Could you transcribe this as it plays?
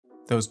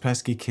Those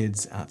pesky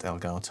kids at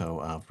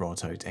Elgato have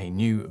brought out a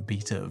new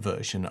beta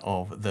version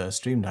of the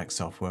Stream Deck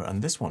software,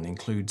 and this one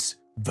includes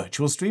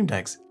virtual Stream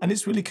Decks, and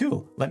it's really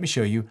cool. Let me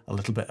show you a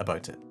little bit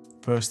about it.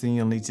 First thing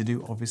you'll need to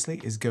do,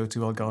 obviously, is go to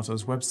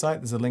Elgato's website.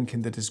 There's a link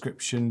in the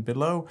description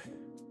below.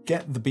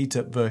 Get the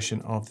beta version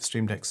of the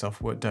Stream Deck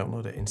software,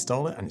 download it,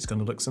 install it, and it's going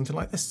to look something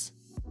like this.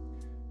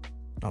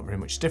 Not very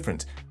much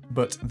different,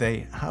 but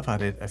they have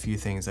added a few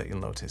things that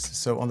you'll notice.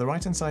 So on the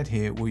right-hand side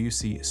here, where you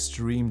see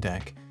Stream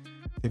Deck,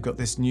 they've got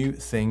this new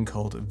thing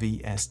called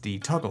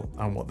VSD toggle,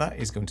 and what that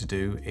is going to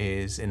do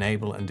is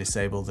enable and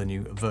disable the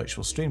new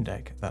virtual Stream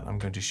Deck that I'm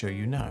going to show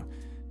you now.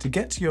 To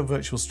get to your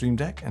virtual Stream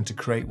Deck and to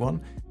create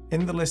one,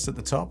 in the list at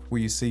the top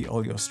where you see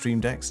all your Stream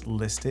Decks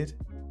listed,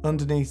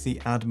 underneath the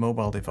Add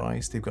Mobile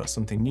Device, they've got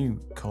something new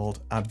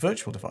called Add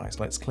Virtual Device.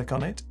 Let's click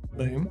on it.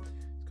 Boom.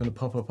 It's going to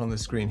pop up on the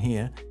screen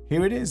here.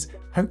 Here it is.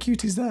 How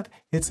cute is that?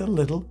 It's a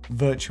little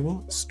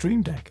virtual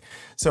Stream Deck.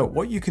 So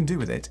what you can do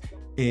with it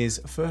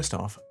is, first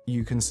off,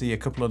 you can see a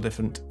couple of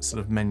different sort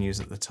of menus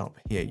at the top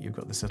here. You've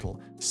got this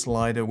little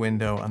slider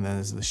window, and then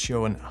there's the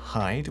show and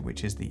hide,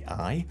 which is the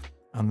eye,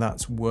 and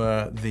that's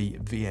where the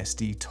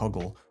VSD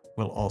toggle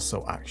will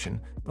also action.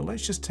 But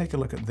let's just take a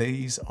look at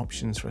these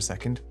options for a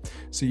second.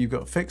 So you've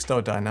got fixed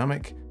or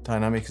dynamic.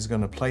 Dynamic is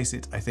going to place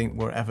it, I think,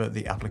 wherever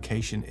the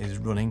application is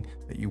running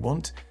that you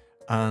want.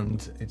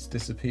 And it's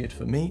disappeared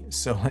for me,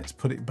 so let's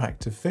put it back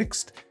to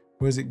fixed.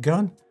 Where's it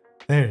gone?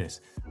 There it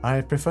is.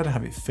 I prefer to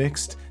have it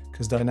fixed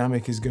because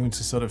dynamic is going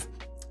to sort of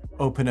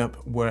open up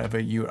wherever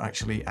you're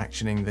actually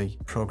actioning the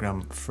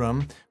program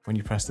from when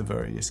you press the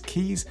various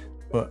keys,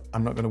 but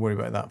I'm not going to worry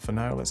about that for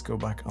now. Let's go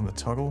back on the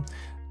toggle.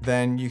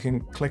 Then you can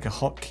click a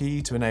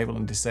hotkey to enable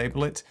and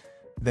disable it.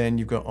 Then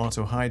you've got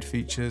auto hide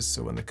features,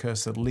 so when the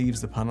cursor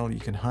leaves the panel you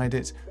can hide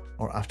it,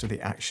 or after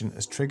the action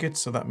is triggered.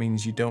 So that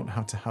means you don't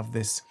have to have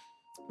this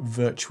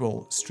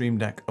virtual Stream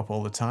Deck up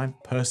all the time.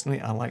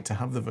 Personally, I like to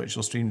have the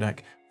virtual Stream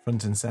Deck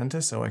front and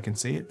center so I can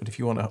see it, but if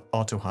you want to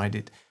auto hide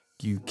it,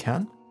 you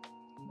can.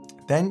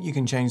 Then you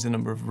can change the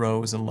number of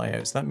rows and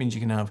layouts. That means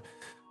you can have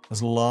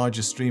as large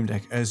a Stream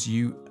Deck as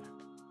you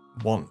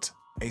want.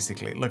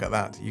 Basically, look at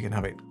that. You can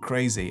have it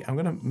crazy. I'm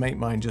going to make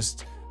mine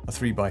just a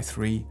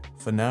 3x3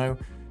 for now.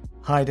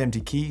 Hide empty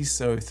keys.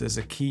 So if there's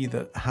a key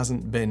that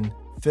hasn't been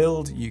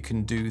filled, you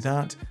can do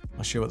that.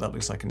 I'll show what that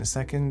looks like in a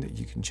second.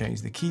 You can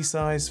change the key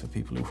size for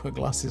people who wear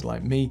glasses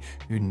like me,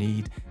 who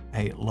need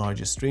a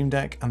larger Stream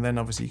Deck. And then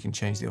obviously you can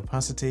change the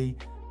opacity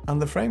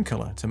and the frame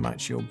color to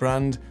match your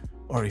brand,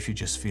 or if you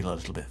just feel a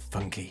little bit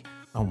funky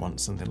and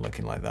want something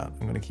looking like that.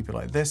 I'm going to keep it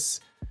like this.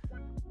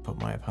 Put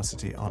my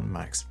opacity on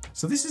max.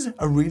 So this is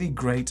a really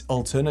great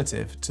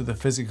alternative to the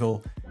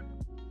physical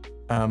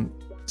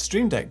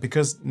Stream Deck,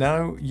 because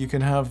now you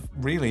can have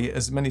really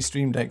as many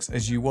Stream Decks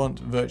as you want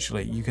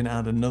virtually. You can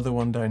add another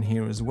one down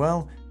here as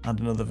well, add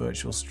another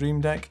virtual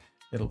Stream Deck.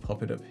 It'll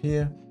pop it up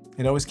here.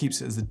 It always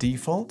keeps it as the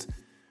default.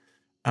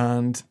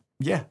 And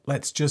yeah,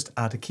 let's just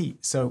add a key.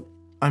 So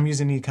I'm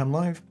using ecamm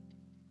Live.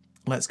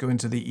 Let's go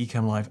into the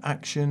ecamm Live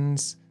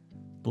actions.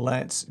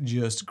 Let's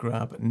just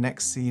grab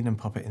next scene and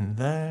pop it in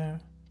there.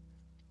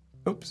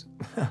 Oops,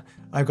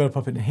 I've got to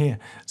pop it in here.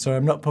 So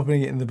I'm not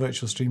popping it in the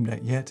virtual Stream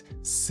Deck yet,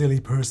 silly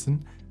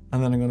person.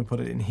 And then I'm going to put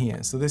it in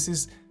here. So this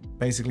is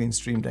basically in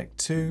Stream Deck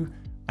 2.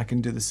 I can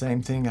do the same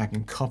thing. I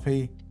can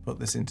copy, put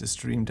this into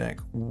Stream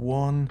Deck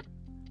 1,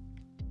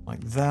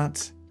 like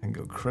that, and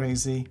go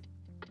crazy.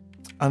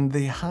 And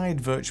the hide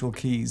virtual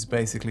keys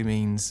basically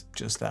means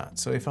just that.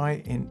 So if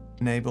I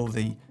enable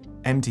the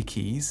empty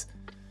keys,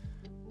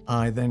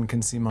 I then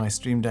can see my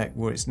Stream Deck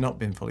where it's not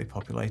been fully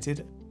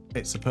populated.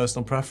 It's a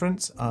personal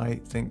preference.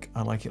 I think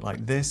I like it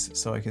like this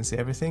so I can see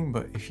everything,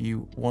 but if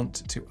you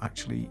want to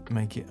actually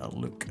make it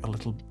look a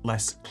little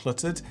less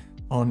cluttered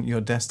on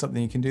your desktop,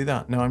 then you can do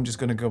that. Now I'm just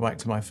going to go back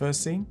to my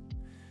first scene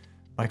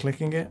by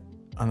clicking it,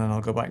 and then I'll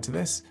go back to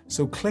this.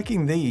 So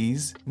clicking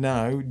these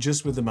now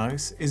just with the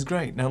mouse is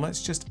great. Now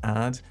let's just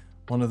add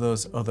one of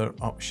those other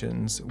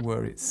options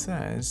where it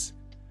says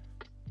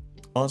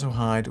auto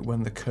hide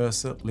when the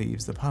cursor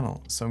leaves the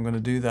panel. So I'm going to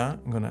do that.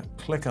 I'm going to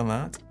click on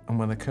that, and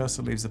when the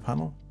cursor leaves the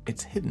panel,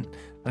 it's hidden,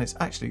 and it's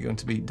actually going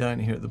to be down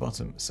here at the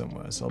bottom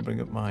somewhere. So I'll bring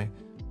up my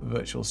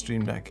virtual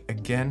Stream Deck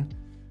again.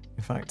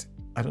 In fact,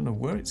 I don't know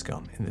where it's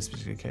gone in this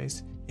particular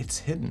case. It's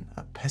hidden.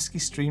 That pesky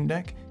Stream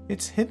Deck,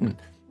 it's hidden.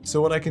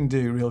 So what I can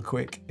do real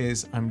quick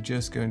is I'm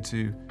just going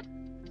to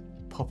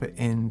pop it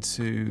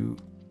into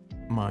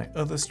my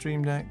other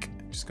Stream Deck.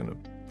 I'm just going to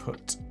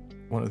put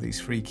one of these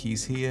free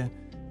keys here.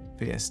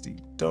 VSD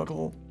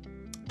toggle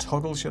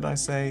should I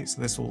say.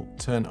 So this will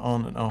turn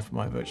on and off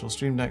my virtual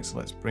Stream Deck. So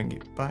let's bring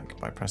it back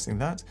by pressing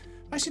that.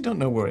 I actually don't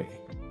know where it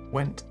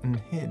went and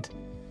hid.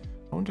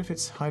 I wonder if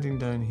it's hiding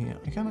down here.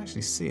 I can't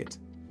actually see it.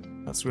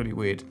 That's really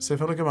weird. So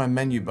if I look at my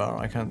menu bar,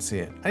 I can't see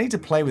it. I need to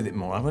play with it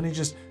more. I've only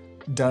just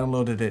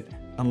downloaded it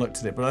and looked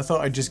at it, but I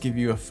thought I'd just give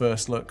you a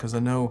first look because I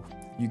know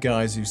you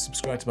guys who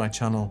subscribe to my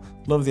channel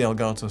love the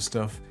Elgato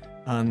stuff,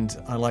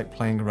 and I like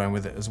playing around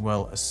with it as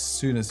well as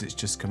soon as it's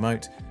just come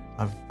out.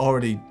 I've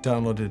already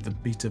downloaded the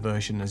beta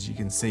version, as you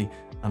can see,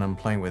 and I'm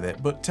playing with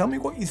it. But tell me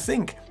what you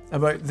think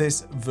about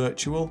this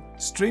virtual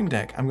Stream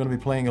Deck. I'm going to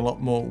be playing a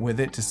lot more with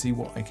it to see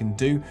what I can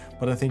do,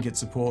 but I think it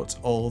supports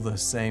all the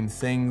same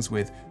things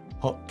with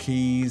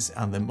hotkeys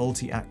and the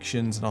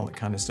multi-actions and all that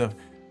kind of stuff.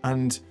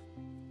 And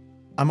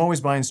I'm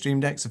always buying Stream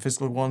Decks, the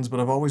physical ones, but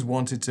I've always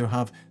wanted to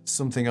have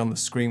something on the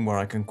screen where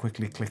I can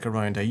quickly click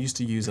around. I used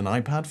to use an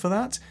iPad for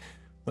that,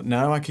 but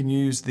now I can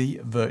use the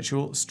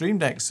virtual Stream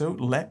Deck. So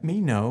let me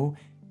know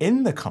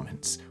in the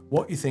comments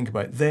what you think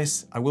about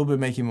this. I will be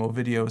making more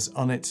videos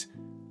on it.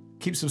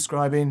 Keep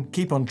subscribing,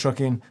 keep on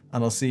trucking,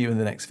 and I'll see you in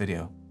the next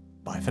video.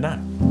 Bye for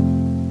now.